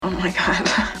my God.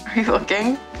 Are you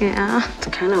looking? Yeah. It's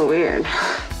kind of weird.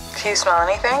 Do you smell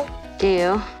anything? Do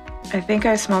you? I think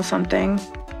I smell something,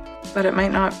 but it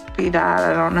might not be that.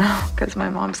 I don't know, because my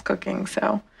mom's cooking,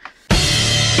 so.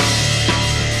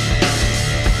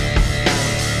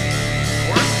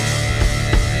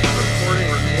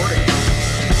 Recording.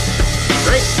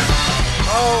 Great.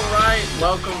 All right,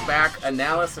 welcome back,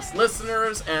 Analysis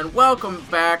listeners, and welcome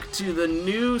back to the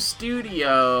new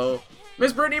studio,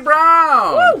 Miss Brittney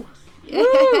Brown. Woo! Woo!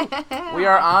 We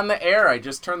are on the air. I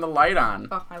just turned the light on.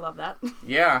 Oh, I love that.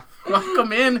 Yeah.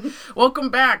 Welcome in. Welcome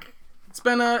back. It's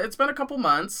been a couple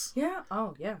months. Yeah.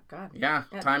 Oh, yeah. God. Yeah.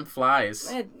 Time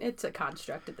flies. It's a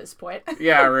construct at this point.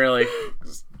 Yeah, really.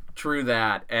 True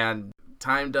that. And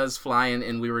time does fly,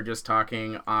 and we were just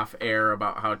talking off air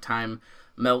about how time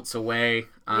melts away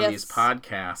on these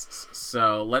podcasts.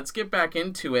 So let's get back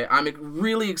into it. I'm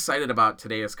really excited about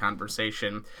today's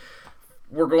conversation.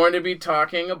 We're going to be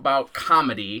talking about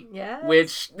comedy,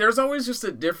 which there's always just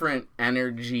a different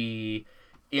energy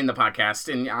in the podcast.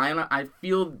 And I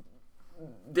feel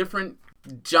different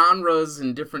genres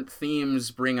and different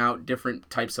themes bring out different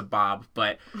types of Bob.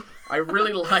 But I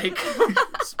really like,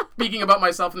 speaking about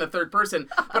myself in the third person,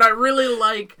 but I really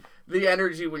like the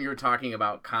energy when you're talking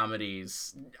about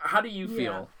comedies. How do you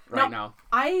feel now?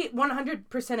 I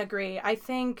 100% agree. I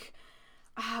think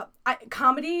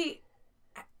comedy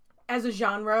as a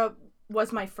genre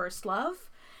was my first love.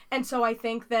 And so I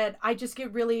think that I just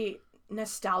get really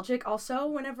nostalgic also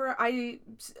whenever I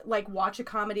watch a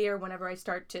comedy or whenever I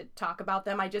start to talk about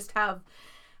them. I just have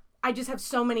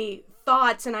so many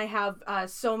thoughts, and I have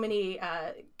so many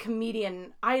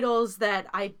comedian idols that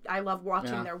I love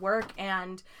watching their work.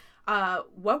 And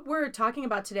what we're talking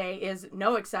about today is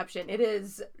no exception. It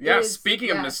is. Speaking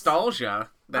of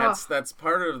nostalgia, that's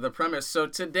part of the premise. So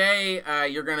today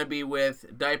you're going to be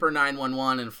with Diaper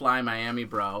 911 and Fly Miami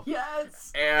Bro.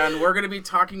 Yes. And we're going to be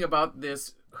talking about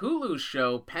this HULU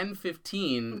show,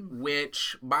 Pen15,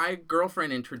 which my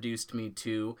girlfriend introduced me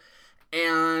to.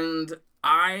 And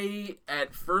I,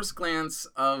 at first glance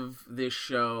of this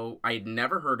show, I'd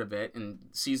never heard of it, and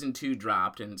season 2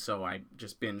 dropped, and so I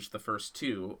just binged the first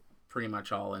 2 pretty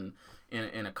much all in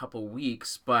a couple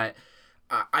weeks. But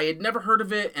I had never heard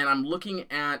of it, and I'm looking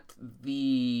at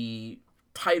the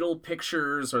title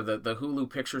pictures or the HULU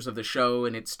pictures of the show,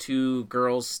 and it's 2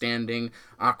 girls standing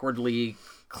awkwardly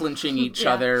clinching each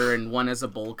other, and one has a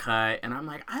bowl cut, and I'm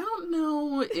like, I don't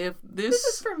know if this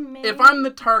is for me. If I'm the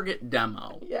target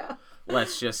demo. Yeah.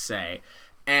 Let's just say.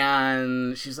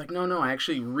 And she's like, no, I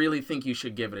actually really think you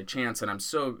should give it a chance, and I'm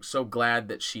so glad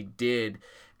that she did.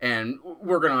 And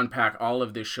we're going to unpack all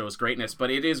of this show's greatness,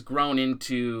 but it is grown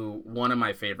into one of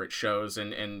my favorite shows,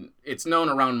 and it's known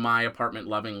around my apartment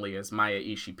lovingly as Maya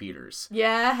Ishi Peters.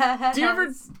 Yeah. Do you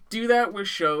ever do that with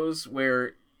shows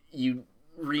where you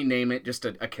rename it just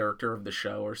a character of the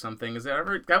show or something? Is that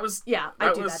ever... I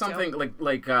do that something too.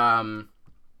 like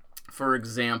for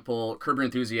example, Curb Your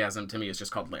Enthusiasm to me is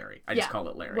just called Larry. I just call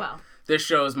it Larry. Wow. This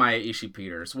show is Maya Ishi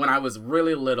Peters. When I was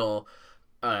really little,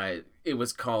 it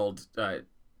was called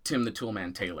Tim the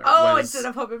Toolman Taylor. Instead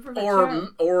of Hope and Perfect.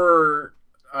 Or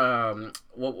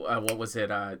what was it?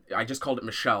 I just called it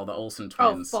Michelle, the Olsen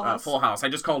twins. Full House. I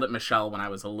just called it Michelle when I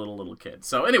was a little kid.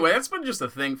 So anyway, that's been just a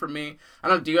thing for me. I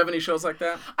don't know, do you have any shows like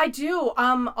that? I do.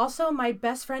 Also, my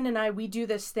best friend and I, we do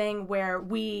this thing where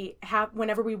we have,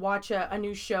 whenever we watch a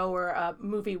new show or a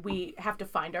movie, we have to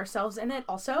find ourselves in it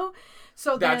also.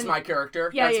 So that's my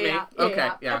character? That's me? Okay,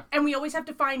 yeah. And we always have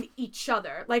to find each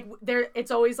other. Like,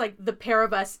 it's always like the pair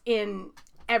of us in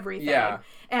everything. Yeah.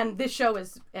 And this show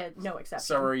is no exception.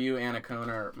 So are you Anna Cohn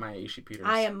or Maya Ishi Peters?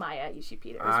 I am Maya Ishi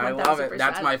Peters. I 1000%. love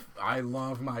it. I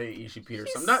love Maya Ishi Peters.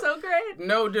 She's so great.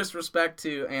 No disrespect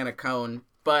to Anna Cohn,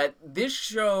 but this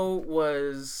show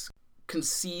was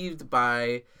conceived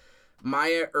by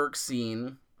Maya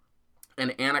Erskine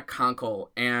and Anna Konkle,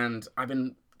 and I've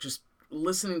been just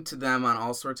listening to them on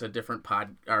all sorts of different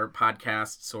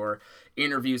podcasts or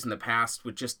interviews in the past,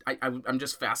 with I'm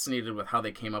just fascinated with how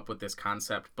they came up with this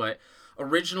concept. But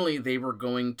originally they were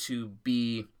going to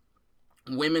be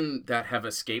women that have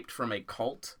escaped from a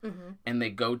cult, and they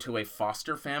go to a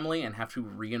foster family and have to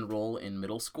re-enroll in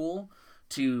middle school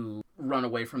to run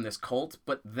away from this cult.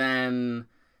 But then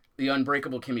The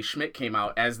Unbreakable Kimmy Schmidt came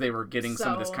out as they were getting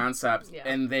some of this concept,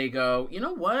 and they go, you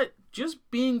know what? Just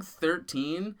being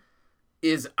 13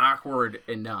 is awkward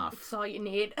enough. That's all you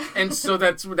need. And so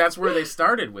that's where they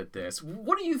started with this.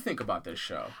 What do you think about this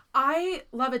show? I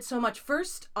love it so much.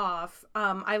 First off,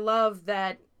 I love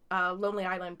that Lonely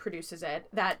Island produces it,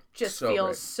 that just So feels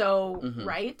great. so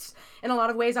right. In a lot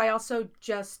of ways, I also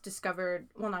just discovered,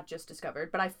 well, not just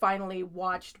discovered, but I finally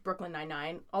watched Brooklyn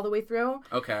Nine-Nine all the way through.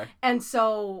 Okay. And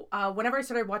so whenever I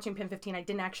started watching Pen15, I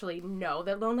didn't actually know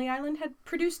that Lonely Island had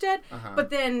produced it. But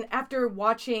then after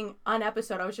watching an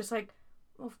episode, I was just like,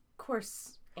 well, of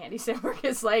course Andy Samberg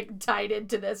is like tied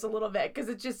into this a little bit,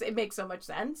 because it makes so much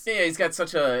sense. Yeah, he's got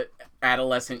such a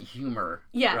adolescent humor.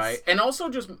 Yes. Right? And also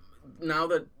just now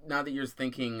that you're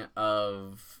thinking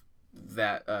of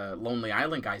that Lonely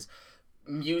Island guys,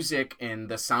 music and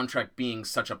the soundtrack being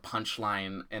such a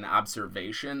punchline and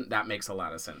observation, that makes a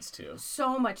lot of sense too.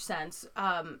 So much sense.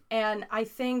 And I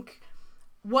think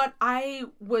what I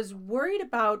was worried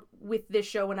about with this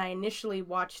show when I initially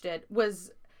watched it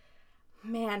was,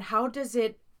 man, how does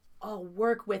it all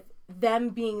work with them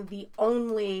being the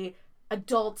only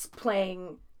adults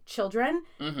playing children?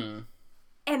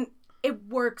 And it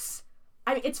works.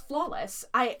 I mean, it's flawless.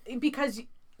 Because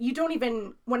you don't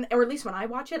even, or at least when I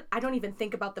watch it, I don't even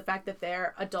think about the fact that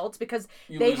they're adults, because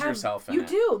You they lose have yourself in you it.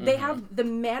 do. They have the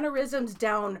mannerisms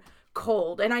down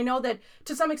cold, and I know that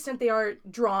to some extent they are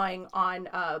drawing on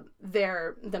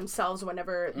themselves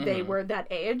whenever they were that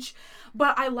age,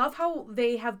 but I love how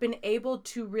they have been able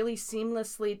to really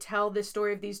seamlessly tell this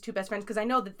story of these two best friends, because I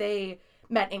know that they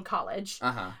met in college,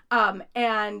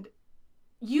 and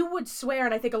you would swear,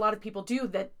 and I think a lot of people do,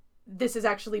 that this is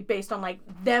actually based on like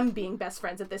them being best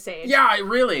friends at this age. Yeah,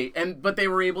 really. But they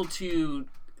were able to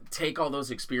take all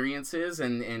those experiences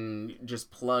and just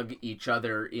plug each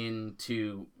other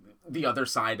into the other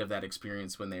side of that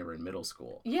experience when they were in middle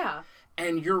school. Yeah.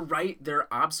 And you're right,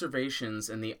 their observations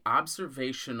and the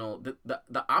observational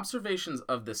the observations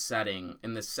of the setting,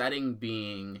 and the setting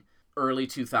being early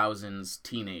 2000s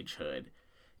teenagehood,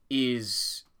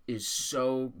 is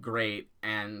so great,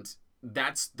 and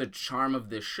that's the charm of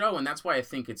this show, and that's why I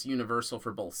think it's universal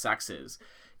for both sexes.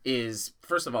 Is,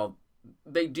 first of all,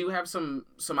 they do have some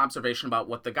observation about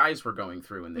what the guys were going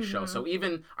through in this show. So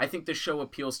even, I think this show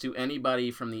appeals to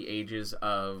anybody from the ages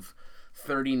of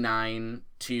 39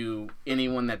 to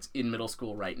anyone that's in middle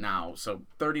school right now. So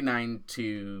 39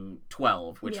 to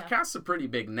 12, which casts a pretty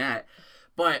big net.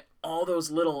 But all those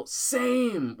little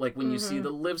like when you see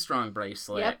the Livestrong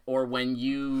bracelet, or when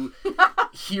you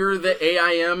hear the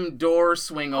AIM door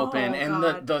swing open, and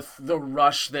the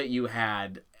rush that you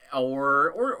had,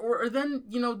 or then,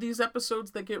 you know, these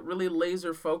episodes that get really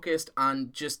laser focused on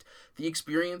just the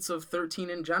experience of 13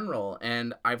 in general.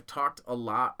 And I've talked a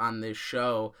lot on this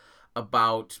show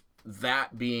about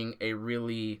that being a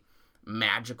really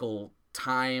magical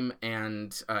time,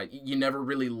 and you never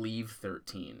really leave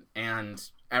 13, and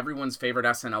everyone's favorite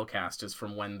SNL cast is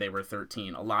from when they were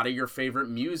 13. A lot of your favorite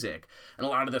music and a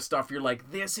lot of the stuff you're like,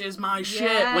 this is my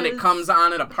shit, when it comes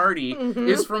on at a party,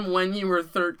 is from when you were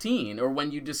 13, or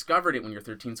when you discovered it when you're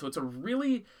 13. So it's a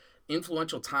really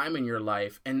influential time in your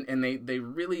life, and they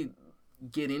really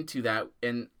get into that.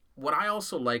 And what I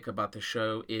also like about the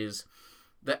show is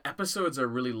the episodes are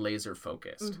really laser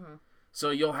focused. So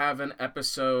you'll have an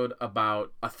episode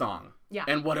about a thong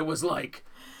and what it was like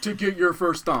to get your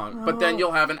first thong. But then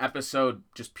you'll have an episode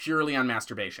just purely on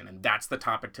masturbation, and that's the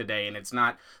topic today. And there's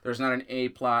not an A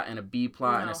plot and a B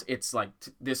plot. And it's like,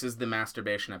 this is the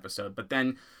masturbation episode. But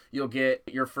then you'll get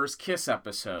your first kiss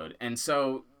episode. And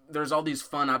so there's all these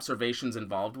fun observations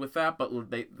involved with that,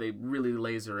 but they really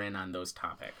laser in on those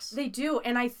topics. They do.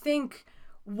 And I think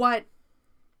what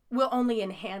will only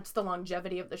enhance the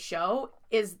longevity of the show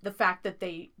is the fact that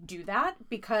they do that,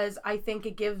 because I think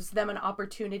it gives them an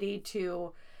opportunity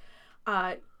to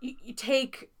you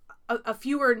take a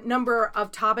fewer number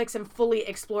of topics and fully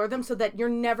explore them, so that you're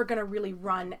never going to really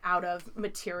run out of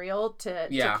material to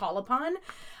call upon.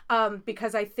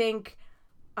 Because I think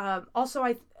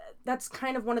also that's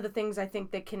kind of one of the things I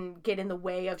think that can get in the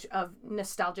way of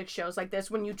nostalgic shows like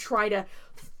this, when you try to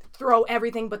throw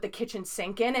everything but the kitchen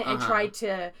sink in it and try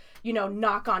to, you know,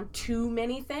 knock on too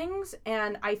many things.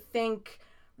 And I think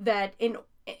that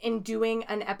in doing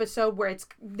an episode where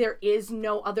there is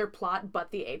no other plot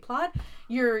but the A plot,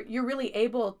 you're really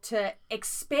able to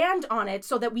expand on it,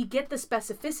 so that we get the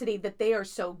specificity that they are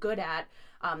so good at,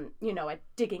 you know, at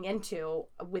digging into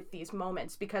with these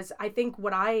moments. Because I think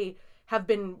what I have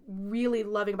been really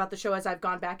loving about the show, as I've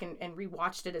gone back and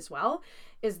rewatched it as well,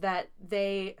 is that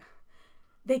they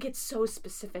get so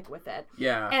specific with it.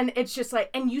 Yeah. And it's just like,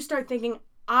 and you start thinking,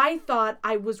 I thought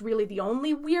I was really the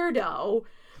only weirdo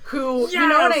who, you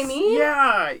know what I mean?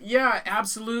 Yeah,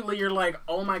 absolutely. You're like,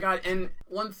 oh my God. And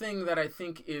one thing that I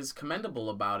think is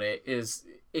commendable about it is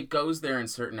it goes there in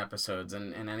certain episodes,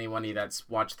 and anybody that's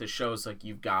watched the show is like,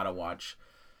 you've got to watch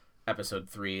episode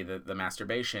 3, the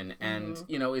masturbation. And,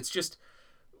 you know, it's just,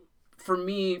 for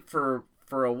me, for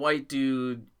a white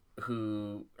dude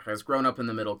who has grown up in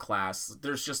the middle class,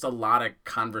 there's just a lot of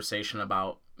conversation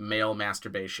about male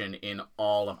masturbation in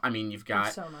all of, I mean, you've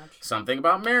got so much. Something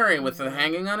About Mary with the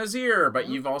hanging on his ear, but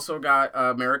you've also got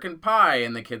American Pie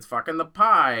and the kids fucking the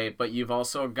pie, but you've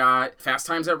also got Fast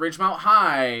Times at Ridgemont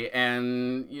High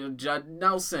and, you know, Judd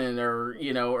Nelson, or,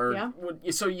 you know, or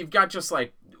so you've got just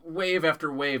like wave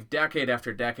after wave, decade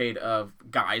after decade of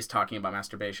guys talking about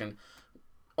masturbation.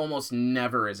 Almost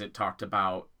never is it talked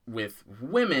about with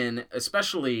women,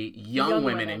 especially young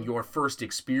women, and your first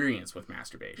experience with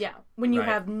masturbation. Yeah, when you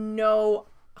have no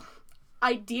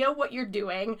idea what you're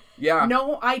doing. Yeah.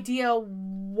 No idea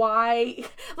why.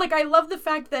 Like, I love the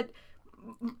fact that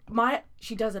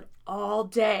she does it all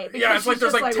day. Yeah, it's like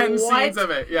there's like 10 scenes of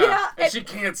it. Yeah. And she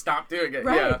can't stop doing it.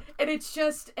 Right. Yeah. And it's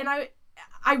just, and I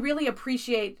really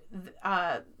appreciate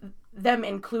them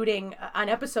including an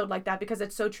episode like that, because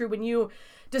it's so true when you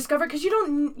discover, because you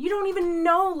don't even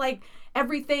know like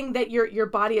everything that your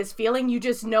body is feeling. You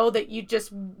just know that you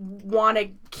just want to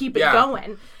keep it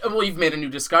going. Well, you've made a new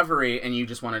discovery and you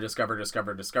just want to discover.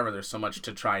 There's so much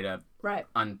to try to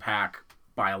unpack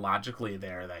biologically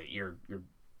there that you're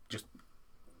just,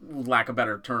 lack of a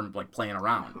better term, like playing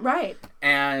around. Right.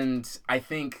 And I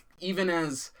think even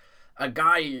as a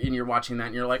guy and you're watching that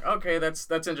and you're like, okay, that's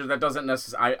interesting. That doesn't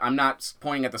necessarily, I'm not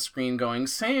pointing at the screen going,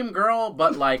 same girl,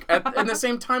 but like at the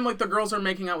same time, like the girls are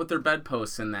making out with their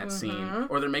bedposts in that scene,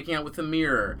 or they're making out with the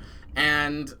mirror.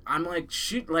 And I'm like,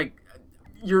 shoot, like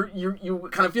you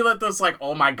kind of feel like this, like,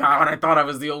 oh my God, I thought I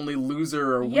was the only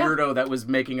loser or weirdo that was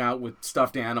making out with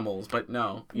stuffed animals, but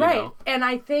no. You know? And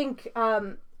I think,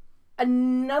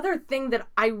 another thing that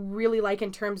I really like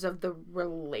in terms of the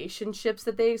relationships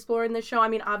that they explore in this show, I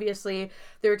mean, obviously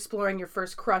they're exploring your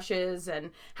first crushes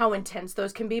and how intense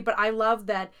those can be, but I love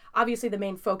that obviously the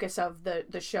main focus of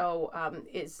the show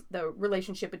is the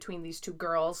relationship between these two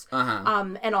girls,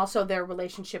 and also their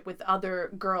relationship with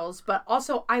other girls, but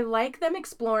also I like them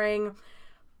exploring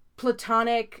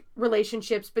platonic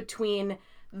relationships between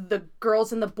the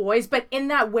girls and the boys, but in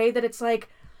that way that it's like,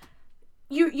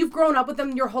 You've grown up with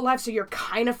them your whole life, so you're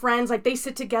kind of friends. Like, they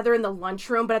sit together in the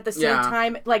lunchroom, but at the same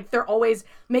time, like, they're always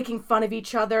making fun of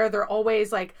each other. They're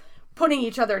always, like, putting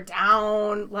each other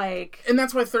down, like... And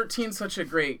that's why 13's such a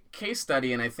great case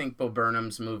study, and I think Bo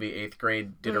Burnham's movie 8th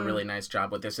Grade did a really nice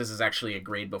job with this. This is actually a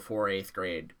grade before 8th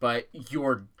grade, but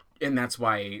and that's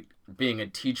why being a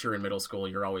teacher in middle school,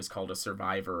 you're always called a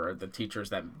survivor, or the teachers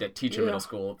that teach in middle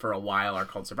school for a while are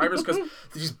called survivors, because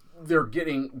they're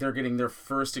getting their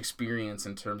first experience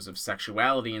in terms of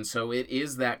sexuality. And so it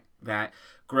is that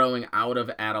growing out of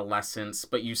adolescence,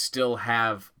 but you still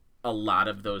have a lot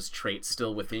of those traits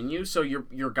still within you. So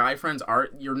your guy friends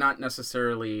you're not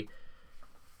necessarily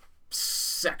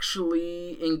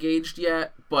sexually engaged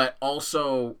yet, but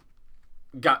also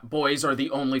boys are the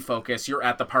only focus. You're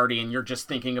at the party and you're just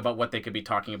thinking about what they could be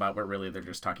talking about, but really they're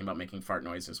just talking about making fart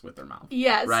noises with their mouth.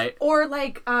 Yes. Right? Or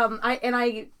like,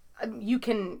 you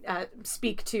can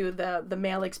speak to the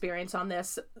male experience on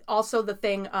this. Also the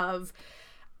thing of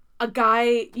a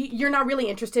guy, you're not really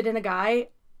interested in a guy,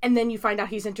 and then you find out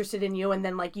he's interested in you, and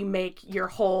then like you make your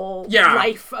whole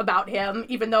life about him,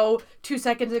 even though 2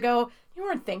 seconds ago you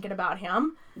weren't thinking about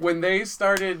him. When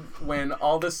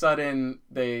all of a sudden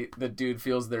the dude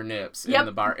feels their nips in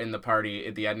the party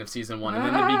at the end of season 1, and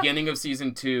then the beginning of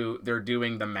season 2, they're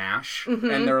doing the mash,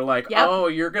 and they're like, oh,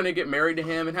 you're gonna get married to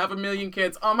him and have 1 million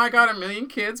kids. Oh my God, 1 million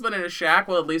kids, but in a shack.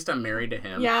 Well, at least I'm married to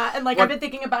him. Yeah, and like I've been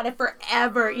thinking about it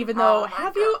forever, even though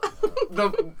have you?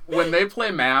 When they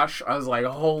play mash, I was like,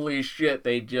 holy shit!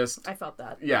 I felt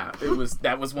that. Yeah,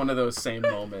 that was one of those same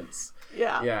moments.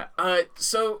 Yeah. Yeah.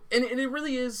 So and it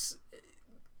really is.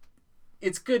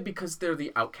 It's good because they're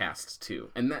the outcasts too,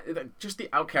 and that just the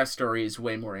outcast story is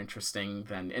way more interesting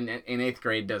than in 8th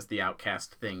Grade does the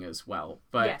outcast thing as well.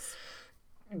 But yes.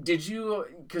 Did you?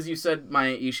 Because you said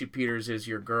Maya Ishii Peters is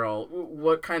your girl.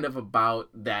 What kind of about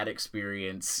that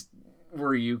experience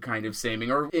were you kind of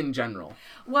saying, or in general?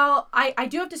 Well, I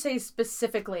do have to say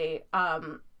specifically,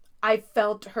 I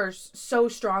felt her so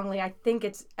strongly. I think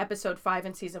it's episode 5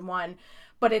 in season 1.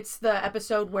 But it's the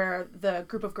episode where the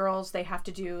group of girls, they have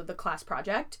to do the class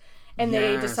project, and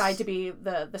they decide to be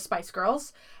the Spice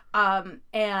Girls,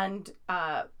 and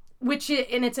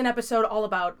it's an episode all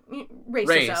about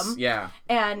racism.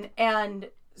 Race, and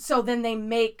so then they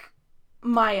make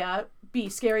Maya be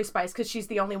Scary Spice because she's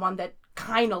the only one that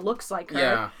kind of looks like her.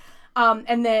 Yeah.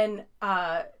 And then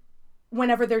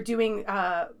whenever they're doing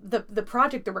the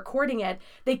project, they're recording it,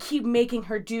 they keep making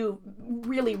her do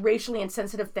really racially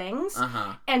insensitive things.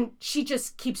 And she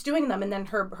just keeps doing them. And then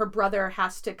her brother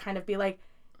has to kind of be like,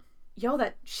 yo,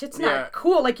 that shit's not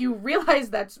cool. Like, you realize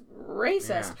that's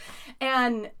racist.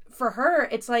 And for her,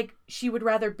 it's like she would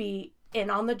rather be in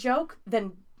on the joke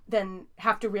than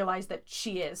have to realize that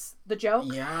she is the joke.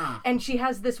 Yeah. And she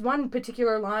has this one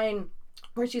particular line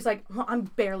where she's like, well, I'm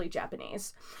barely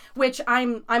Japanese, which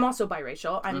I'm also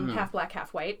biracial. I'm half black,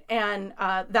 half white. And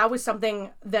that was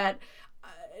something that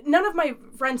none of my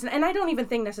friends, and I don't even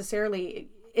think necessarily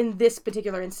in this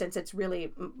particular instance, it's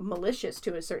really malicious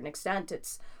to a certain extent.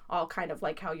 It's all kind of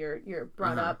like how you're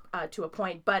brought up to a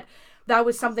point. But that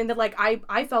was something that, like,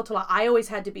 I felt a lot. I always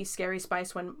had to be Scary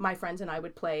Spice when my friends and I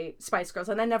would play Spice Girls.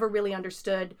 And I never really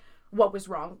understood what was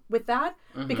wrong with that,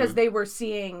 because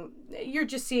you're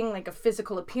just seeing like a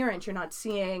physical appearance. You're not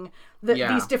seeing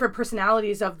these different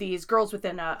personalities of these girls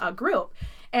within a group.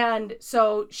 And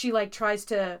so she like tries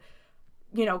to,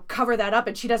 cover that up,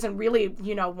 and she doesn't really,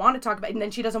 want to talk about it. And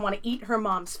then she doesn't want to eat her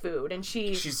mom's food, and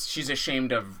she's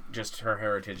ashamed of just her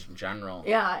heritage in general.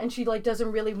 Yeah. And she like doesn't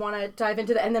really want to dive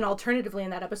into that. And then alternatively in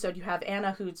that episode, you have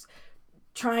Anna, who's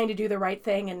trying to do the right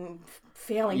thing and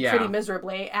failing pretty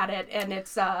miserably at it. And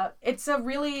it's a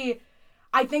really,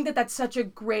 I think that's such a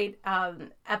great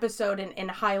episode in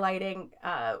highlighting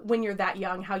when you're that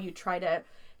young, how you try to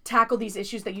tackle these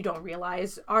issues that you don't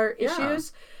realize are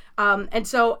issues. And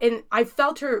so I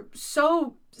felt her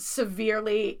so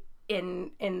severely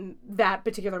in that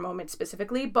particular moment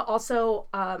specifically, but also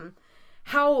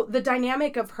how the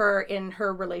dynamic of her in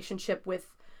her relationship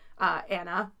with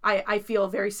Anna, I feel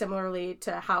very similarly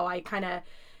to how I kind of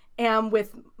am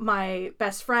with my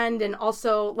best friend, and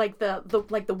also like the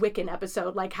Wiccan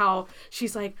episode, like how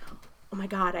she's like, oh my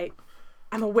God,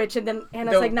 I'm a witch, and then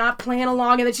Anna's like not playing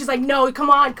along, and then she's like, no, come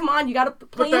on, you gotta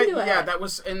play into it. Yeah, that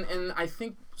was, and I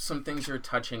think some things you're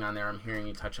touching on there, I'm hearing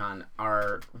you touch on,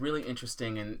 are really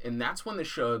interesting, and that's when the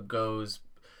show goes,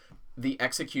 the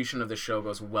execution of the show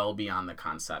goes well beyond the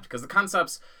concept, because the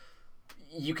concepts,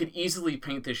 you could easily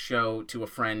paint this show to a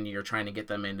friend, you're trying to get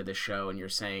them into the show, and you're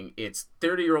saying it's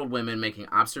 30-year-old women making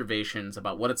observations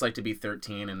about what it's like to be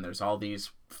 13, and there's all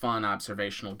these fun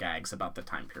observational gags about the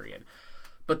time period.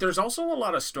 But there's also a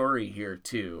lot of story here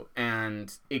too,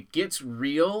 and it gets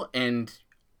real, and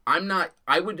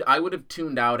I would have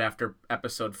tuned out after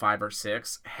episode 5 or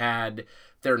 6 had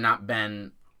there not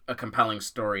been a compelling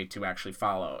story to actually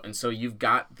follow. And so you've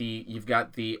got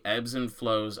the ebbs and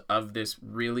flows of this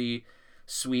really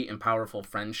sweet and powerful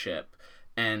friendship,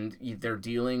 and they're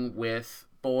dealing with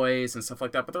boys and stuff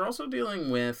like that, but they're also dealing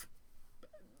with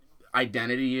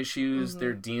identity issues.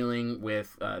 They're dealing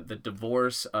with the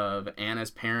divorce of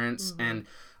Anna's parents, and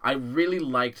I really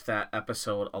liked that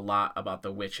episode a lot about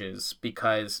the witches,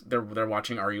 because they're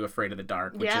watching Are You Afraid of the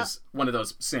Dark, which is one of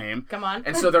those same. Come on.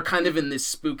 And so they're kind of in this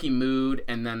spooky mood,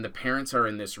 and then the parents are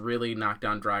in this really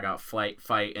knockdown, drag out fight,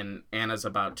 and Anna's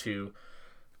about to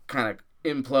kind of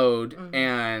implode,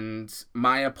 and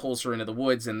Maya pulls her into the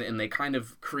woods, and they kind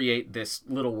of create this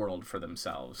little world for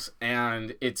themselves,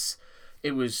 and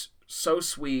it was so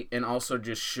sweet, and also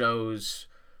just shows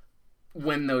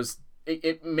when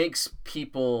it makes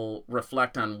people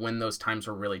reflect on when those times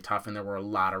were really tough, and there were a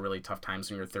lot of really tough times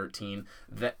when you're 13,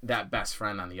 that best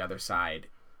friend on the other side,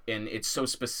 and it's so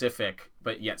specific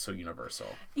but yet so universal.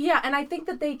 Yeah, and I think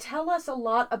that they tell us a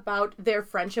lot about their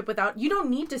friendship without, you don't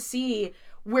need to see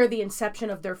where the inception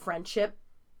of their friendship,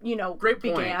 Great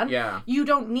point. began. Yeah. You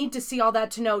don't need to see all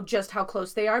that to know just how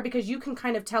close they are, because you can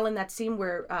kind of tell in that scene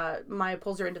where Maya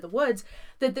pulls her into the woods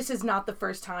that this is not the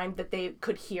first time that they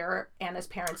could hear Anna's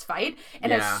parents fight.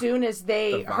 And as soon as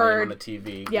they heard the volume on the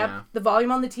TV. Yep, the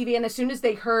volume on the TV, and as soon as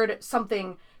they heard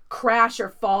something crash or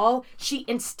fall, she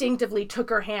instinctively took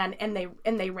her hand and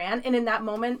they ran. And in that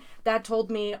moment, that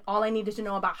told me all I needed to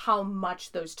know about how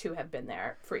much those two have been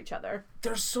there for each other.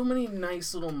 There's so many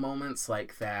nice little moments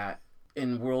like that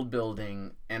in world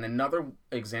building, and another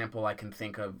example I can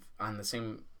think of on the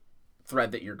same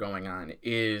thread that you're going on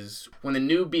is when the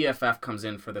new BFF comes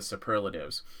in for the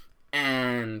superlatives,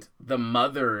 and the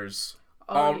mothers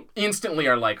all instantly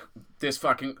are like, this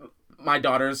fucking, my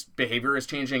daughter's behavior is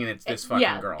changing, and it's this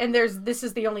fucking girl. And this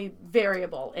is the only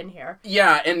variable in here.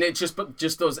 Yeah, and it's just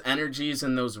those energies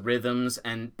and those rhythms,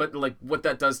 but like what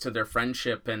that does to their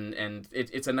friendship, and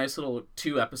it's a nice little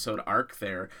 2-episode arc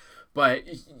there. But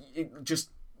it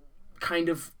just kind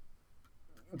of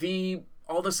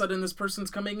all of a sudden this person's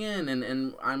coming in,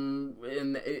 and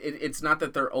it's not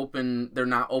that they're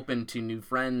not open to new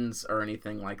friends or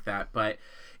anything like that, but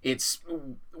it's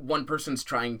one person's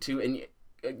trying to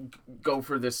go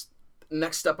for this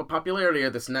next step of popularity or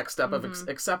this next step of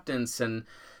acceptance, and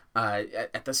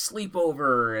at the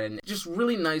sleepover, and just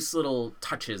really nice little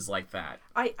touches like that.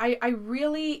 I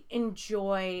really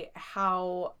enjoy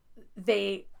how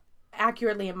they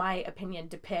accurately, in my opinion,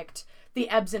 depict the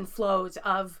ebbs and flows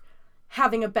of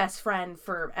having a best friend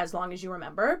for as long as you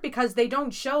remember, because they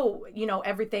don't show,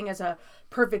 everything as a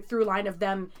perfect through line of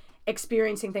them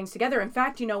experiencing things together. In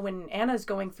fact, when Anna's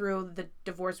going through the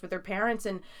divorce with her parents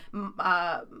and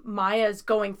Maya's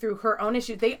going through her own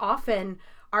issues, they often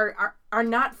are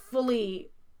not fully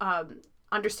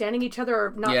understanding each other,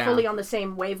 or not fully on the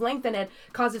same wavelength, and it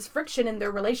causes friction in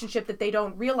their relationship that they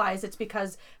don't realize. It's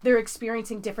because they're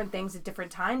experiencing different things at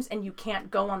different times, and you can't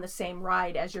go on the same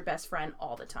ride as your best friend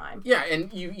all the time. Yeah,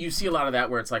 and you see a lot of that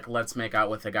where it's like, let's make out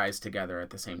with the guys together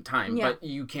at the same time. Yeah. But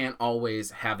you can't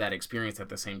always have that experience at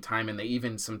the same time, and they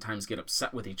even sometimes get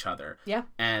upset with each other. Yeah.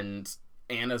 And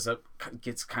Anna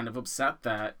gets kind of upset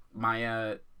that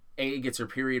Maya gets her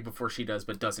period before she does,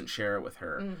 but doesn't share it with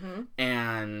her.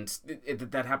 And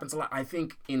that happens a lot. I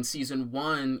think in season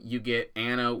 1, you get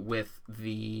Anna with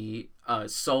the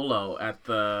solo at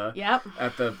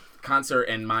the concert,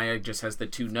 and Maya just has the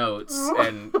 2 notes,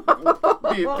 and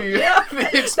the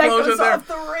explosion there. Off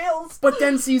the rails. But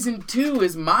then season 2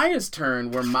 is Maya's turn,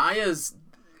 where Maya's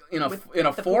in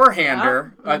a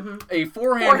four-hander, a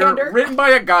four-hander written by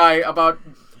a guy about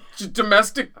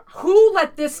domestic. Who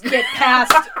let this get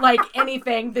past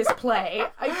anything? This play,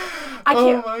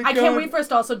 I can't wait for us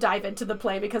to also dive into the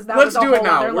play, because let's do it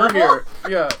now. We're here.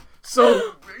 Yeah.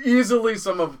 So easily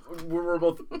we're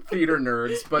both theater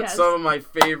nerds, but some of my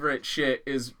favorite shit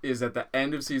is at the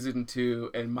end of season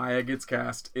 2, and Maya gets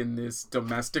cast in this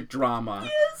domestic drama.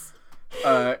 Yes.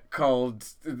 Called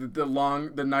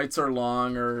the Nights Are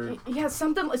Long, or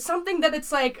something that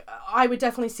it's like, I would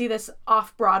definitely see this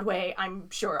off Broadway. I'm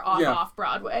sure off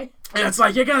Broadway. And it's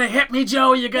like, you're gonna hit me,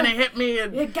 Joe. You're gonna hit me.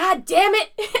 And God damn it!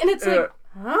 And it's like,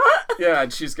 huh? Yeah,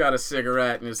 and she's got a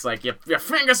cigarette, and it's like, your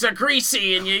fingers are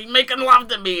greasy, and you're making love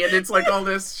to me, and it's like all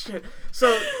this shit.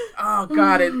 So, oh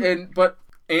god, but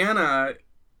Anna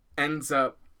ends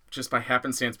up, just by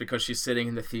happenstance, because she's sitting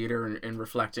in the theater and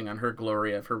reflecting on her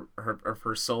glory of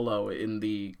her solo in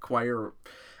the choir,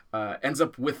 ends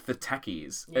up with the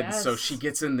techies. Yes. And so she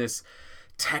gets in this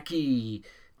techie,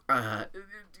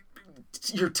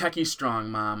 you're techie strong,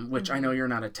 Mom, which I know you're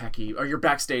not a techie, or you're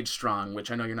backstage strong,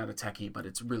 which I know you're not a techie, but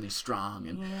it's really strong.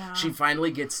 And she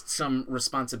finally gets some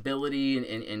responsibility,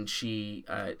 and she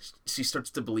starts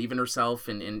to believe in herself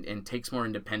and takes more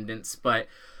independence. But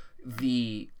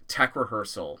the tech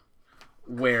rehearsal,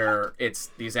 where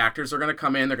it's these actors are going to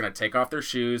come in, they're going to take off their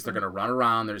shoes, they're going to run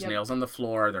around, there's nails on the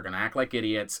floor, they're going to act like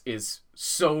idiots, is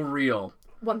so real.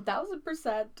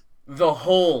 1000%. The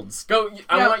holds.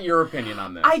 I want your opinion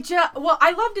on this.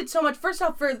 I loved it so much. First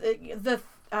off, for the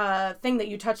thing that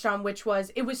you touched on, which was,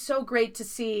 it was so great to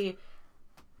see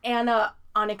Anna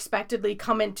unexpectedly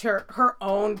come into her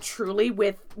own truly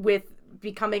with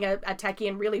becoming a techie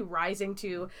and really rising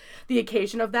to the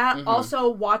occasion of that. Also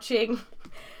watching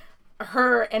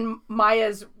her and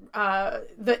Maya's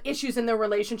the issues in their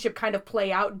relationship kind of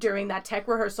play out during that tech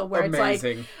rehearsal, where Amazing. It's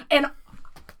like, and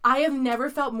I have never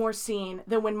felt more seen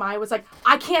than when Maya was like,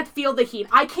 I can't feel the heat.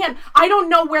 I don't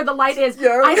know where the light is.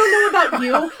 Yeah. I don't know about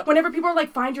you. Whenever people are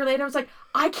like, find your light, I was like,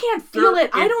 I can't feel it.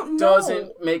 I don't know. It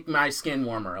doesn't make my skin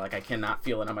warmer. Like, I cannot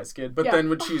feel it on my skin. But then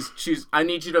when she's, I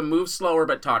need you to move slower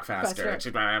but talk faster.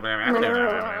 She's,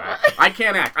 I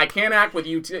can't act. I can't act with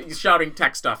you shouting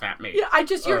tech stuff at me.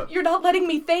 Yeah, you're not letting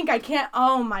me think. I can't.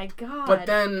 Oh my God. But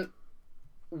then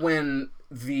when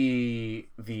the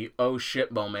oh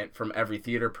shit moment from every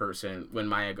theater person, when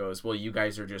Maya goes, well, you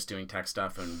guys are just doing tech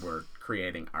stuff and we're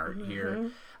creating art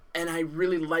here. And I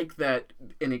really like that,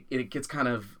 and it gets kind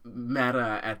of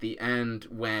meta at the end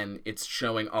when it's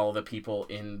showing all the people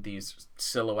in these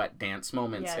silhouette dance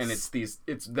moments, and it's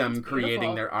them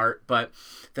creating their art. But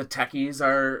the techies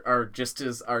are just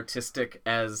as artistic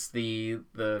as the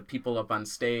people up on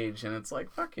stage, and it's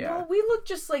like, fuck yeah. Well, we look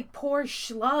just like poor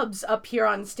schlubs up here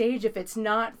on stage if it's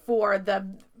not for the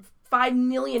 5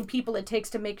 million people it takes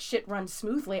to make shit run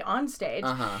smoothly on stage.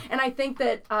 And I think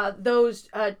that those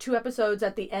 2 episodes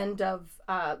at the end of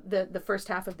the first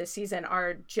half of this season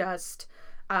are just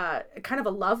kind of a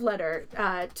love letter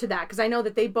to that, because I know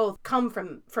that they both come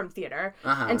from theater.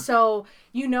 And so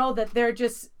you know that they're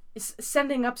just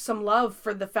sending up some love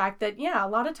for the fact that, a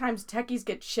lot of times techies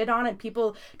get shit on, and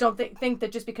people don't think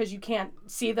that just because you can't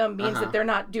see them means that they're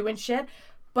not doing shit.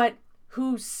 But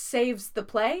who saves the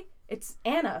play? It's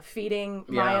Anna feeding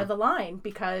Maya the line,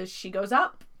 because she goes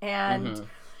up, and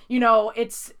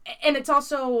it's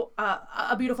also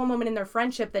a beautiful moment in their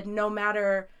friendship, that no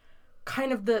matter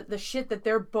kind of the shit that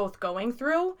they're both going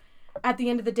through, at the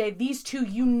end of the day, these two,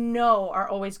 are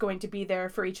always going to be there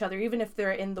for each other, even if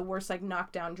they're in the worst, like,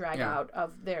 knockdown, drag out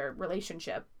of their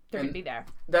relationship. They're going to be there.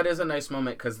 That is a nice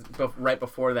moment, because right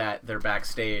before that, they're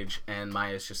backstage, and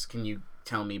Maya's just, can you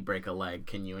tell me break a leg?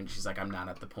 Can you? And she's like, I'm not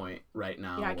at the point right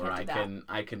now where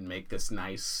I can make this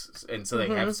nice. And so they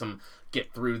have some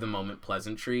get through the moment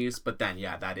pleasantries, but then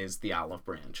that is the olive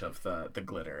branch of the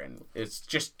glitter, and it's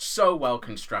just so well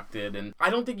constructed. And I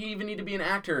don't think you even need to be an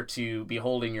actor to be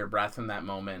holding your breath in that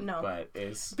moment. No, but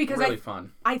it's really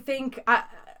fun. I think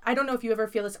I don't know if you ever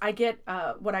feel this. I get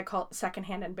what I call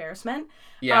secondhand embarrassment.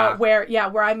 Where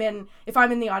if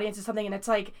I'm in the audience or something, and it's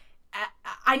like,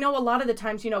 I know a lot of the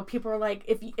times, people are like,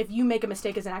 if you make a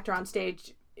mistake as an actor on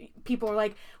stage, people are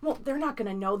like, well, they're not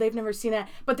going to know. They've never seen that.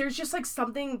 But there's just like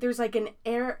something, there's like an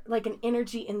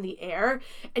energy in the air.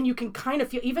 And you can kind of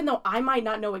feel, even though I might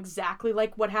not know exactly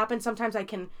like what happened, sometimes I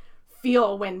can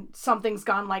feel when something's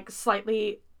gone like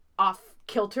slightly off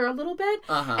kilter a little bit.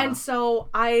 And so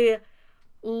I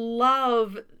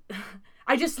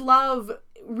just love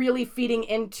really feeding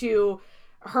into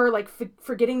her, like,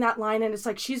 forgetting that line, and it's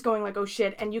like she's going like, oh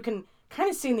shit, and you can kind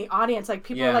of see in the audience, like,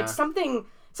 people are like, something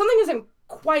isn't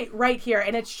quite right here,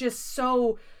 and it's just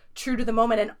so true to the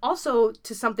moment. And also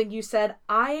to something you said,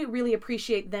 I really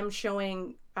appreciate them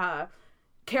showing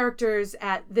characters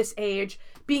at this age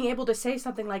being able to say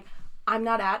something like, I'm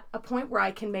not at a point where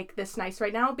I can make this nice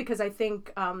right now, because I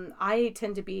think I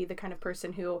tend to be the kind of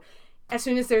person who, as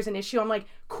soon as there's an issue, I'm like,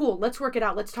 cool, let's work it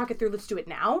out. Let's talk it through. Let's do it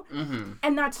now.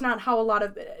 And that's not how a lot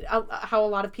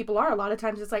of people are. A lot of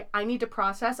times it's like, I need to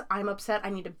process. I'm upset. I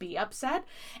need to be upset.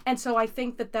 And so I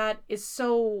think that is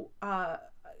so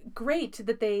great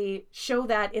that they show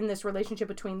that in this relationship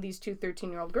between these two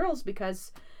 13-year-old girls,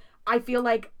 because I feel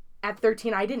like at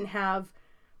 13, I didn't have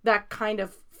that kind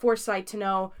of foresight to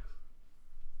know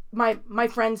my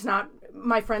friend's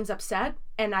upset,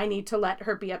 and I need to let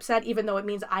her be upset, even though it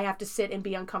means I have to sit and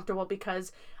be uncomfortable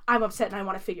because I'm upset and I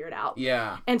want to figure it out.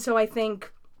 Yeah. And so I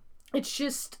think it's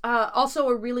just also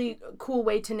a really cool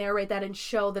way to narrate that and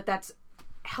show that that's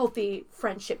healthy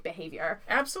friendship behavior.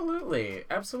 Absolutely.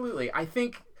 I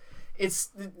think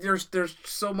there's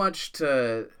so much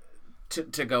to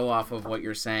go off of what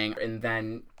you're saying, and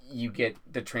then you get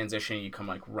the transition, you come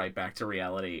like right back to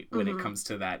reality when it comes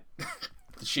to that.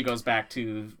 She goes back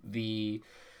to the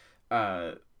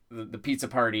pizza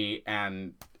party,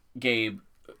 and Gabe,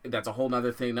 that's a whole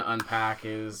nother thing to unpack,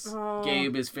 is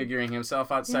Gabe is figuring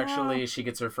himself out sexually. She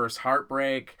gets her first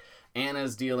heartbreak.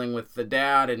 Anna's dealing with the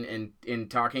dad and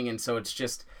talking, and so it's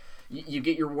just, you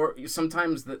get your work.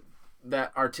 Sometimes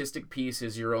that artistic piece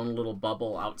is your own little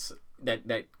bubble out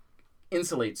that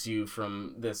insulates you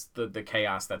from the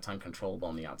chaos that's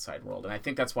uncontrollable in the outside world. And I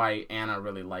think that's why Anna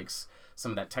really likes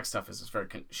some of that tech stuff, is it's very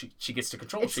she gets to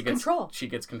control. She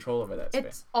gets control over that space.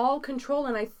 It's all control.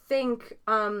 And I think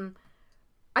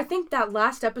that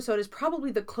last episode is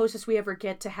probably the closest we ever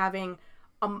get to having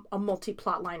a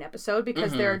multi-plot line episode,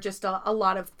 because there are just a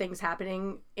lot of things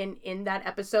happening in that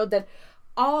episode that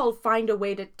all find a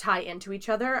way to tie into each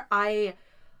other. I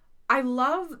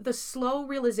love the slow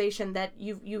realization that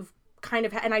you've kind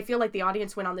of, and I feel like the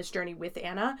audience went on this journey with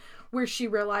Anna, where she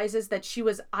realizes that she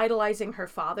was idolizing her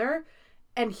father,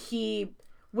 and he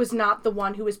was not the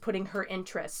one who was putting her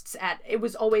interests at. It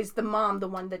was always the mom, the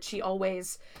one that she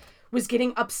always was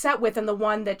getting upset with, and the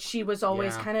one that she was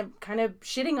always kind of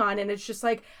shitting on. And it's just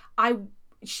like,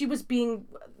 she was being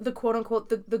the quote unquote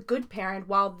the good parent,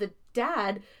 while the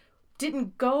dad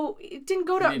didn't go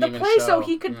to the place so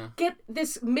he could get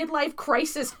this midlife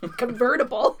crisis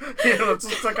convertible.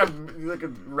 It's like a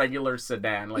regular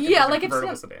sedan, like a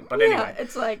convertible sedan. But anyway,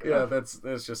 it's like that's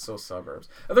just so suburbs.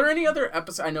 Are there any other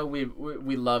episodes? I know we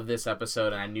love this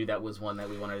episode, and I knew that was one that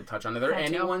we wanted to touch on. Are there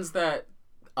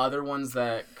other ones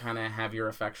that kind of have your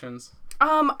affections?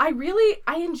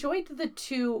 I enjoyed the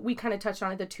two, we kind of touched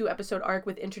on it, the 2-episode arc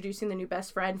with introducing the new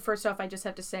best friend. First off, I just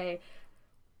have to say,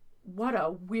 what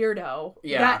a weirdo.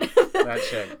 Yeah, that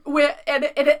shit.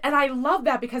 And I love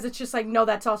that, because it's just like, no,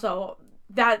 that's also,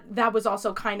 that was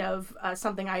also kind of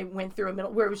something I went through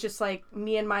where it was just like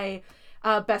me and my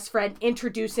best friend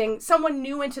introducing someone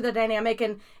new into the dynamic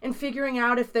and figuring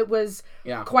out if that was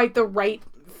quite the right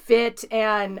fit.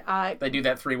 And they do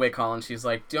that 3-way call, and she's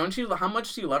like, how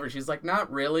much do you love her? She's like,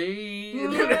 not really. I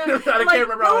can't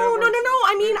remember how it works. No.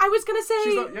 I mean, I was gonna say,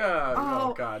 she's like,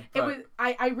 oh god, but... it was.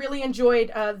 I really enjoyed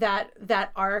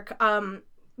that arc.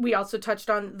 We also touched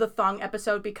on the thong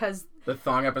episode, because The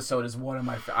thong episode is one of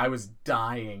my. I was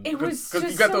dying. It was because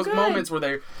just you got so those good. moments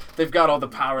where they've got all the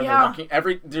power. Yeah. They're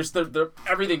rocking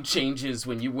everything changes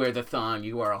when you wear the thong.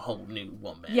 You are a whole new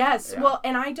woman. Yes. Yeah. Well,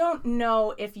 and I don't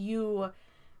know if you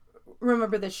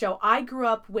remember this show. I grew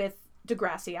up with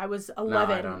Degrassi. I was 11.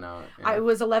 No, I don't know. Yeah. I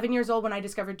was 11 years old when I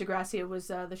discovered Degrassi. It was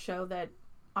the show that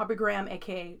Aubrey Graham,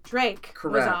 aka Drake,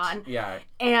 was on. Yeah.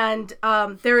 And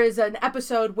there is an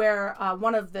episode where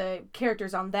one of the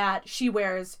characters on that, she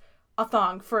wears a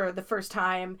thong for the first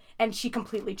time, and she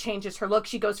completely changes her look.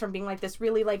 She goes from being like this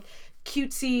really like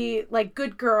cutesy, like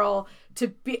good girl to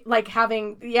be like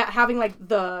having like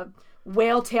the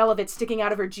whale tail of it sticking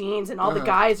out of her jeans, and all the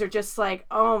guys are just like,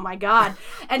 oh my god.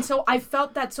 And so I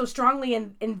felt that so strongly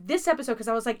in this episode, because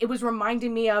I was like, it was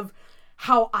reminding me of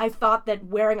how I thought that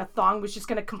wearing a thong was just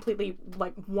going to completely,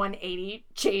 like, 180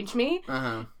 change me,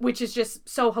 which is just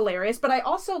so hilarious. But I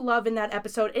also love in that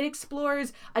episode, it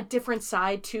explores a different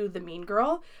side to the mean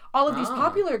girl. All of these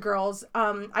popular girls,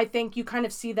 I think you kind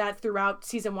of see that throughout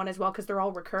season 1 as well, because they're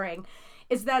all recurring,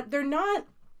 is that they're not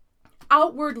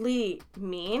outwardly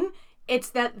mean. It's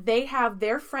that they have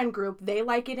their friend group, they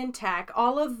like it in tech,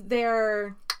 all of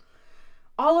their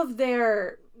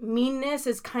meanness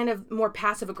is kind of more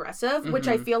passive aggressive, which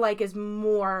I feel like is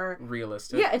more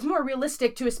realistic. Yeah, it's more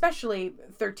realistic to especially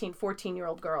 13,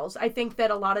 14-year-old girls. I think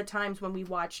that a lot of times when we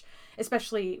watch,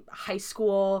 especially high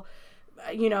school,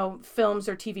 films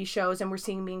or TV shows, and we're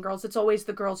seeing mean girls, it's always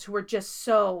the girls who are just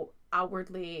so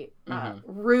outwardly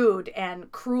rude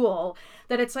and cruel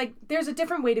that it's like there's a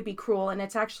different way to be cruel, and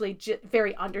it's actually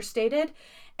very understated.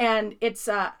 And it's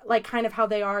like kind of how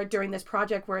they are during this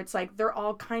project, where it's like they're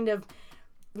all kind of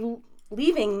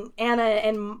leaving Anna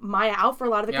and Maya out for a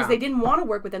lot of it because they didn't want to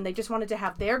work with them. They just wanted to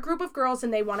have their group of girls,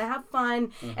 and they want to have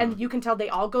fun. And you can tell they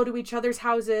all go to each other's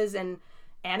houses, and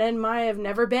Anna and Maya have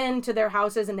never been to their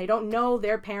houses, and they don't know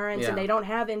their parents, and they don't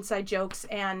have inside jokes.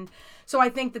 And so I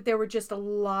think that there were just a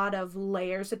lot of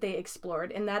layers that they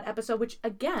explored in that episode, which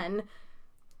again,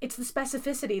 it's the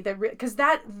specificity that, because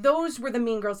those were the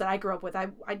mean girls that I grew up with. I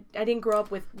didn't grow up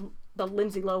with the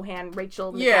Lindsay Lohan,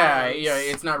 Rachel McAdams. Yeah,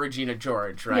 it's not Regina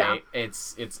George, right? Yeah.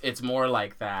 It's more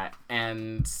like that,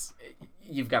 and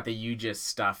you've got the Aegis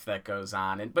stuff that goes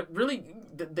on, but really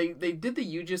they did the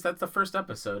Aegis. That's the first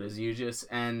episode is Aegis,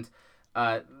 and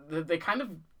they kind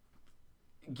of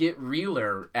get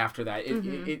realer after that.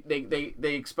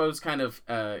 They expose kind of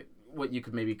what you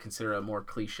could maybe consider a more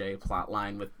cliche plot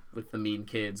line with the mean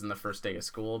kids and the first day of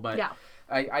school, but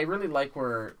I really like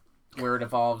where it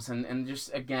evolves, and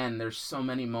just again, there's so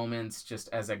many moments just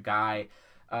as a guy.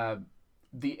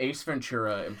 The Ace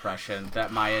Ventura impression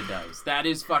that Maya does, that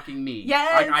is fucking me.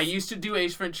 Yes! I used to do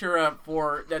Ace Ventura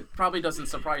that probably doesn't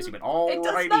surprise you, but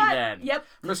alrighty then. Yep.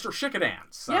 Mr.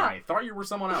 Shickadance. Yeah. I thought you were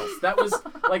someone else. That was,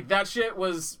 like, that shit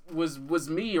was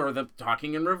me, or the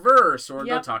talking in reverse, or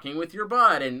the talking with your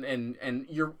bud, and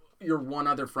your one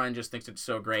other friend just thinks it's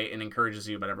so great and encourages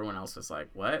you, but everyone else is like,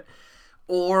 what?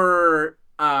 Or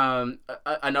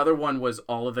another one was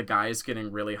all of the guys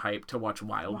getting really hyped to watch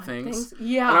Wild Things.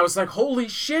 Yeah. And I was like, holy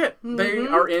shit, they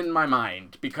are in my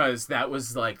mind, because that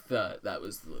was like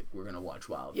we're going to watch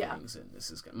Wild Things, and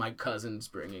this is my cousin's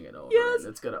bringing it over. Yes. And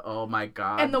it's going to, oh my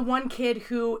God. And the one kid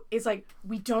who is like,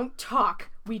 we don't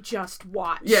talk, we just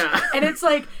watch. Yeah. And it's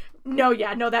like, no,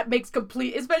 that makes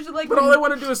complete, especially like. But all I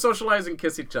want to do is socialize and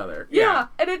kiss each other. Yeah.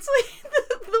 And it's like,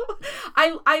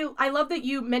 I love that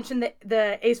you mentioned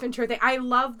the Ace Ventura thing. I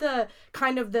love the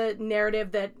kind of the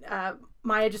narrative that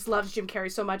Maya just loves Jim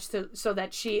Carrey so much so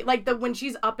that she, like, when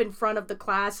she's up in front of the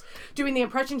class doing the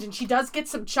impressions, and she does get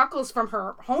some chuckles from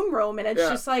her homeroom, and it's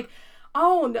just like,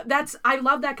 oh, I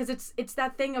love that, because it's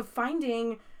that thing of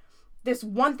finding this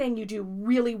one thing you do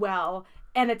really well.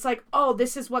 And it's like, oh,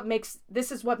 this is what makes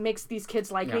these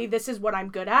kids like me. This is what I'm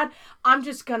good at. I'm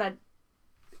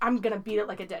gonna beat it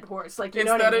like a dead horse. Like, you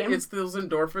know what I mean? It's those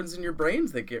endorphins in your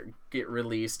brains that get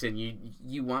released, and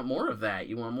you want more of that.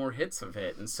 You want more hits of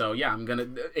it. And so, I'm gonna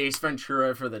Ace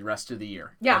Ventura for the rest of the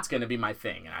year. Yeah. That's gonna be my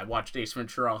thing. And I watched Ace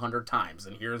Ventura 100 times,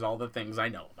 and here's all the things I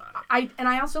know about it.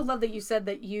 I also love that you said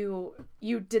that you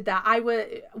did that.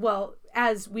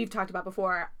 As we've talked about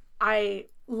before, I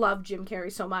love Jim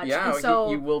Carrey so much. Yeah, and so,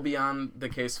 you will be on the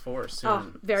case for soon.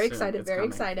 Oh, very excited.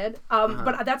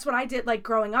 But that's what I did. Like,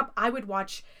 growing up, I would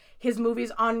watch his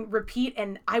movies on repeat,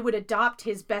 and I would adopt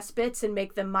his best bits and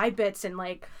make them my bits, and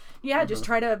like, just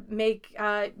try to make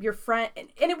your friend.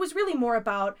 And it was really more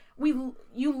about you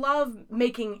love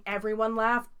making everyone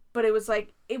laugh, but it was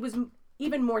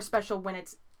even more special when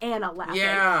it's Anna laughing.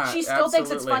 Yeah, she still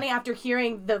thinks it's funny after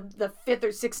hearing the fifth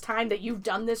or sixth time that you've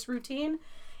done this routine.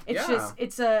 It's just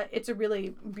it's a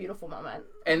really beautiful moment.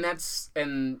 And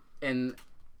and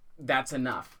that's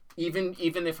enough. Even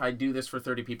if I do this for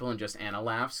 30 people and just Anna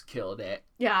laughs, killed it.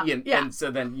 Yeah. And so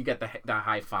then you get the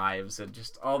high fives and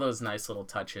just all those nice little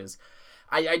touches.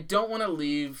 I don't want to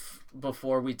leave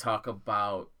before we talk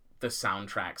about the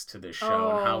soundtracks to this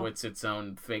show and how it's its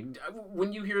own thing.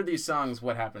 When you hear these songs,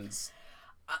 what happens?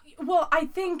 Well, I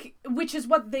think, which is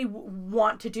what they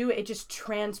want to do, it just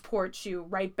transports you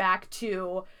right back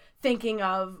to thinking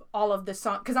of all of the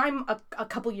songs, because I'm a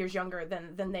couple years younger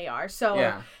than they are.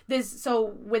 So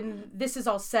when this is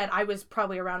all said, I was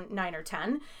probably around 9 or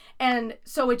 10, and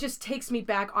so it just takes me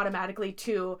back automatically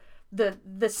to the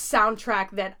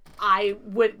soundtrack that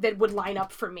would line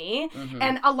up for me. Mm-hmm.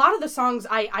 And a lot of the songs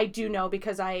I do know,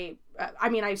 because I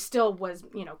still was,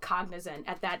 cognizant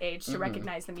at that age to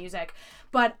recognize the music,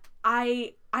 but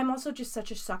I'm also just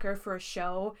such a sucker for a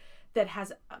show that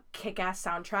has a kick-ass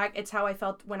soundtrack. It's how I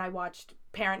felt when I watched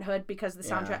Parenthood, because the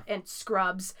soundtrack, and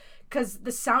Scrubs, because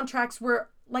the soundtracks were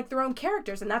like their own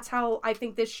characters, and that's how I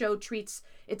think this show treats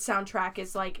its soundtrack,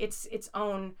 is like its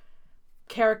own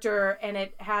character, and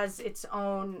it has its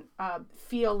own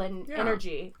feel and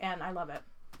energy, and I love it.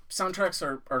 Soundtracks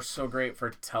are so great for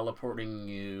teleporting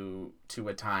you to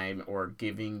a time or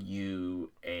giving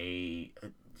you a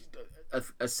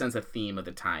sense of theme of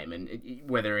the time, and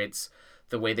whether it's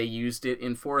the way they used it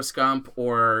in Forrest Gump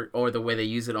or the way they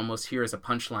use it almost here as a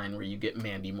punchline, where you get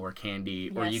Mandy More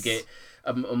Candy, or you get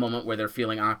a moment where they're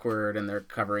feeling awkward and they're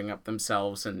covering up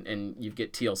themselves, and you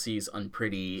get TLC's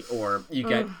Unpretty, or you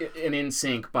get an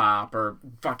NSYNC bop, or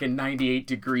fucking 98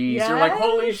 Degrees. Yes. You're like,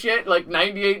 holy shit, like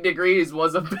 98 Degrees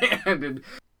was a band. And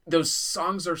those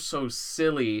songs are so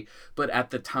silly, but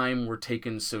at the time were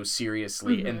taken so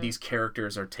seriously, and these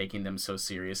characters are taking them so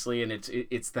seriously, and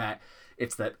it's that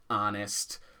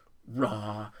honest,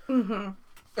 raw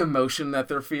emotion that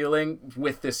they're feeling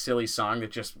with this silly song that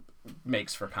just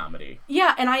makes for comedy.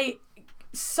 Yeah, and I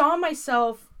saw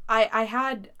myself, I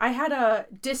had a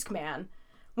Discman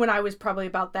when I was probably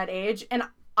about that age, and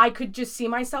I could just see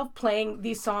myself playing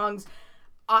these songs,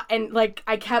 and like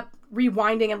I kept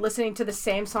rewinding and listening to the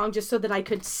same song just so that I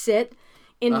could sit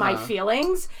in my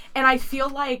feelings. And I feel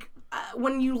like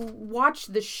when you watch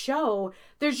the show,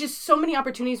 there's just so many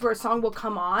opportunities where a song will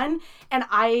come on, and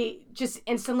I just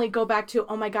instantly go back to,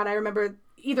 oh my God, I remember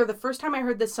either the first time I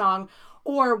heard this song,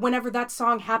 or whenever that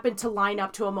song happened to line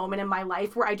up to a moment in my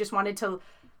life where I just wanted to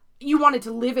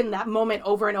live in that moment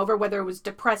over and over, whether it was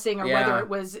depressing or whether it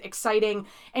was exciting,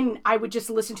 and I would just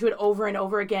listen to it over and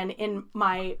over again in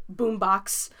my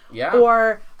boombox. Yeah.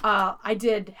 Or I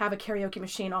did have a karaoke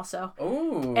machine also.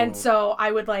 Ooh. And so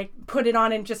I would like put it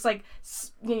on and just like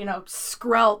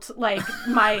skrelt like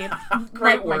my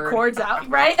my chords out,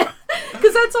 right?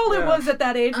 Because that's all it was at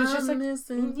that age. Was just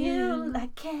like you, I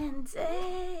can't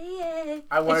say.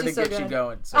 I wanted to get you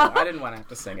going, so I didn't want to have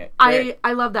to sing it. I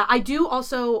love that. I do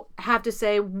also have to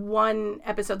say one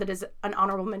episode that is an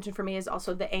honorable mention for me is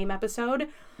also the AIM episode.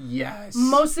 Yes.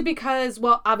 Mostly because,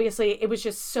 well, obviously it was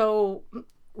just so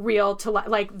real to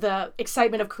like the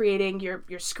excitement of creating your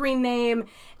screen name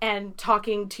and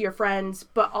talking to your friends,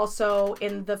 but also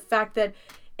in the fact that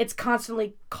it's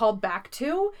constantly called back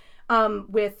to,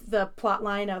 with the plot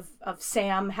line of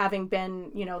Sam having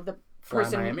been, the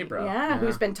person, Miami bro. Yeah,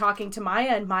 who's been talking to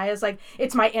Maya, and Maya's like,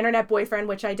 it's my internet boyfriend,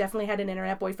 which I definitely had an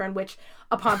internet boyfriend, which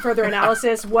upon further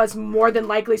analysis was more than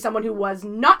likely someone who was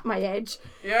not my age.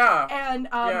 Yeah. And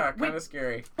kind of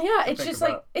scary. Yeah, it's just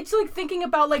about. It's like thinking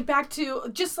about like back to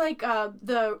just like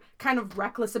the kind of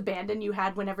reckless abandon you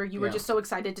had whenever you were just so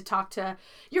excited to talk to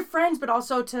your friends, but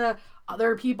also to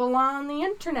other people on the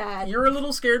internet. You're a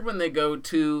little scared when they go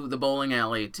to the bowling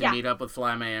alley to meet up with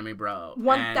Fly Miami Bro.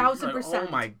 1000%. Like,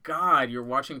 oh my God, you're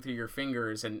watching through your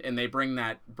fingers, and they bring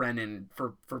that Brennan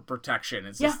for protection.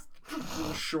 It's this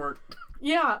little short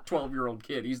 12-year-old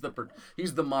kid. He's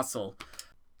the muscle.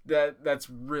 That's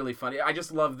really funny. I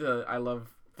just love I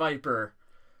love Viper.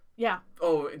 Yeah.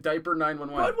 Oh, Diaper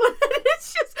 911.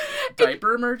 It's just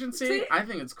diaper emergency. I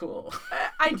think it's cool.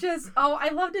 I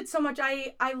loved it so much.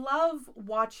 I love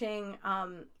watching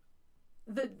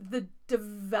the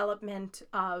development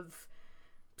of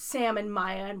Sam and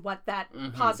Maya and what that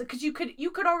positive, because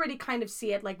you could already kind of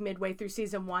see it like midway through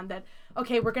season 1 that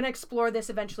okay, we're gonna explore this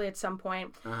eventually at some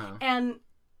point. And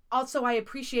also I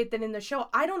appreciate that in the show,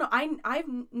 I don't know, I've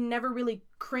never really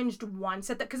cringed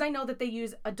once at that, because I know that they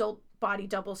use adult body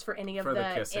doubles for any of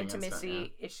the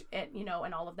intimacy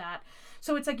and all of that.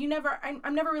 So it's like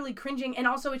I'm never really cringing, and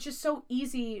also it's just so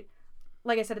easy,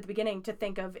 like I said at the beginning, to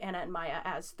think of Anna and Maya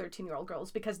as 13-year-old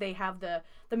girls, because they have the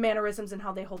mannerisms and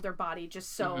how they hold their body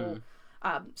just so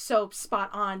so spot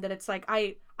on that it's like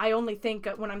I only think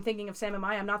when I'm thinking of Sam and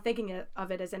Maya, I'm not thinking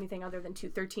of it as anything other than two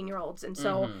 13-year-olds. And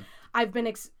so I've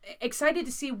been excited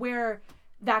to see where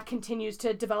that continues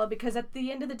to develop, because at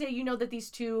the end of the day, you know that these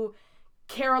two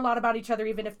care a lot about each other,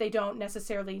 even if they don't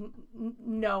necessarily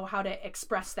know how to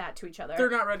express that to each other. They're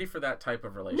not ready for that type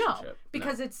of relationship. No,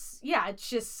 because it's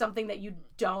just something that you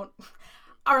don't,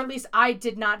 or at least I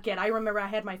did not get. I remember I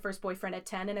had my first boyfriend at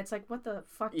 10, and it's like, what the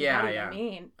fuck does that even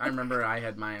mean? I remember I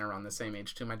had mine around the same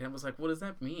age too. My dad was like, what does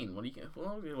that mean? What do you get?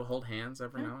 Well, we'll hold hands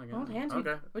every now and again. Hold hands.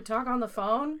 Okay. We talk on the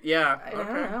phone. Yeah. I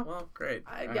Okay. don't know. Well, great.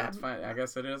 Yeah. That's fine. I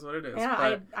guess it is what it is. Yeah,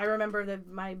 but... I remember that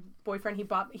my boyfriend,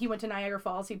 he went to Niagara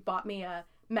Falls. He bought me a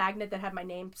magnet that had my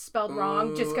name spelled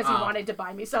wrong just because he wanted to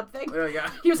buy me something.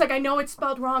 Yeah. He was like, I know it's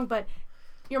spelled wrong, but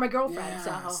you're my girlfriend,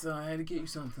 so I had to get you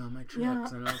something on my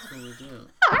trips, and that's what we do.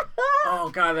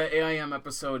 Oh god, the AIM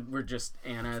episode where just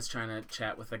Anna is trying to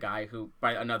chat with a guy who,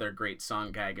 by another great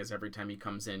song gag is every time he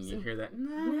comes in, you hear that.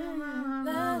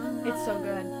 It's so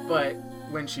good. But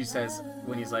when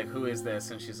he's like, who is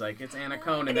this? And she's like, it's Anna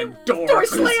Cohn, and then door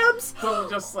slams. So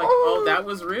just like, oh, that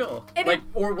was real. And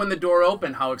or when the door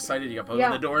opened, how excited you got. But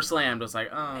when the door slammed, it was like,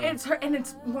 oh. It's her, and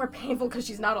it's more painful because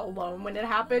she's not alone when it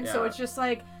happens. So it's just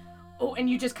like, oh, and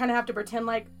you just kind of have to pretend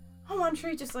like, oh, I'm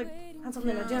sure you just like had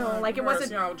something to do. Like it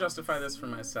wasn't. I'll justify this for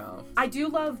myself. I do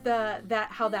love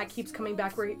how that keeps coming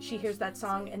back, where she hears that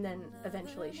song and then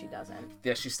eventually she doesn't.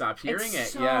 Yeah, she stopped hearing it.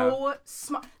 So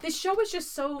smart. This show is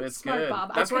just so smart, good.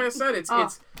 Bob. That's why I said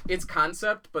it's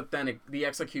concept, but then the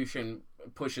execution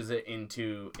pushes it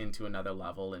into another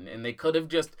level, and they could have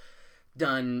just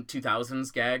done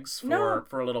 2000s gags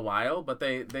for a little while, but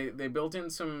they built in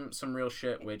some real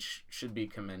shit, which should be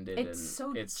commended.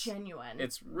 It's genuine.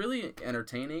 It's really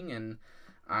entertaining, and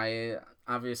I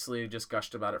obviously just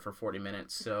gushed about it for 40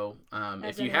 minutes. So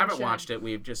if you haven't watched it,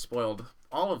 we've just spoiled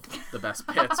all of the best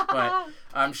bits, but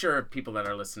I'm sure people that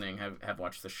are listening have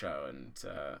watched the show. And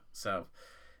so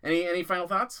any final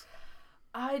thoughts?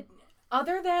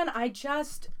 Other than I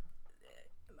just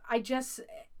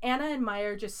Anna and Maya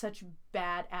are just such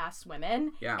badass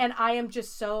women. Yeah. And I am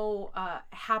just so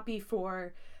happy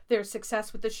for their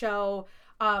success with the show.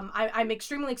 I'm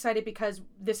extremely excited because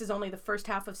this is only the first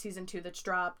half of season 2 that's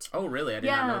dropped. Oh, really? I did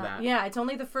not know that. Yeah, it's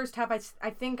only the first half. I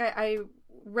think I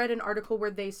read an article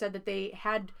where they said that they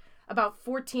had about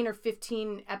 14 or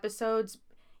 15 episodes.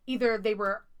 Either they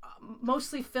were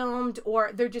mostly filmed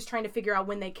or they're just trying to figure out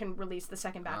when they can release the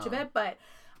second batch of it. But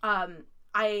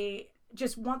I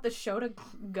just want the show to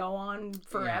go on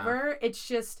forever. Yeah.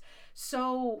 It's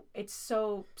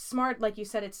so smart. Like you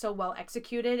said, it's so well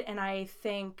executed. And I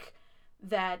think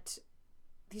that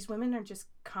these women are just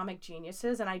comic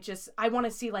geniuses. And I want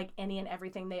to see like any and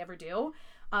everything they ever do.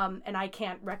 And I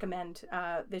can't recommend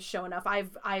this show enough.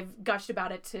 I've gushed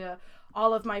about it to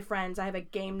all of my friends. I have a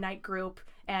game night group,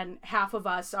 and half of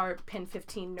us are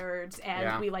Pen15 nerds,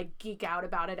 and we like geek out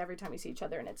about it every time we see each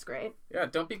other, and it's great. Yeah,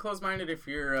 don't be closed-minded if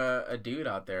you're a dude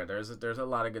out there. There's a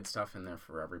lot of good stuff in there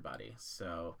for everybody.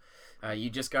 So you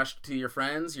just gushed to your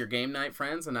friends, your game night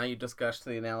friends, and now you just gushed to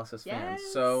the analysis fans.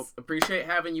 So appreciate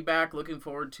having you back. Looking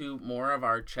forward to more of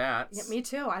our chats. Yeah, me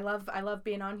too. I love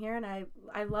being on here, and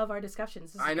I love our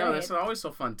discussions. I know, this is always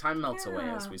so fun. Time melts away,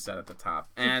 as we said at the top.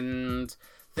 And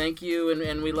thank you,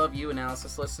 and we love you,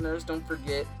 analysis listeners. Don't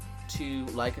forget to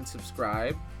like and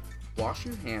subscribe. Wash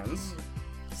your hands.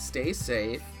 Stay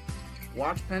safe.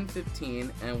 Watch Pen15,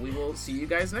 and we will see you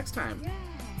guys next time. Yeah.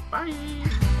 Bye.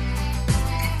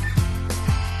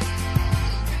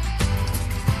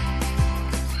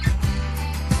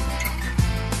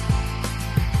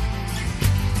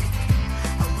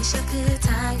 Wish I could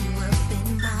tie you up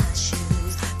in my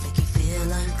shoes, make you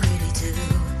feel unpretty too.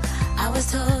 I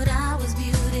was told I was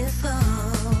beautiful,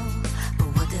 but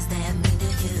what does that mean to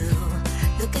you?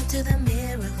 Look into the mirror.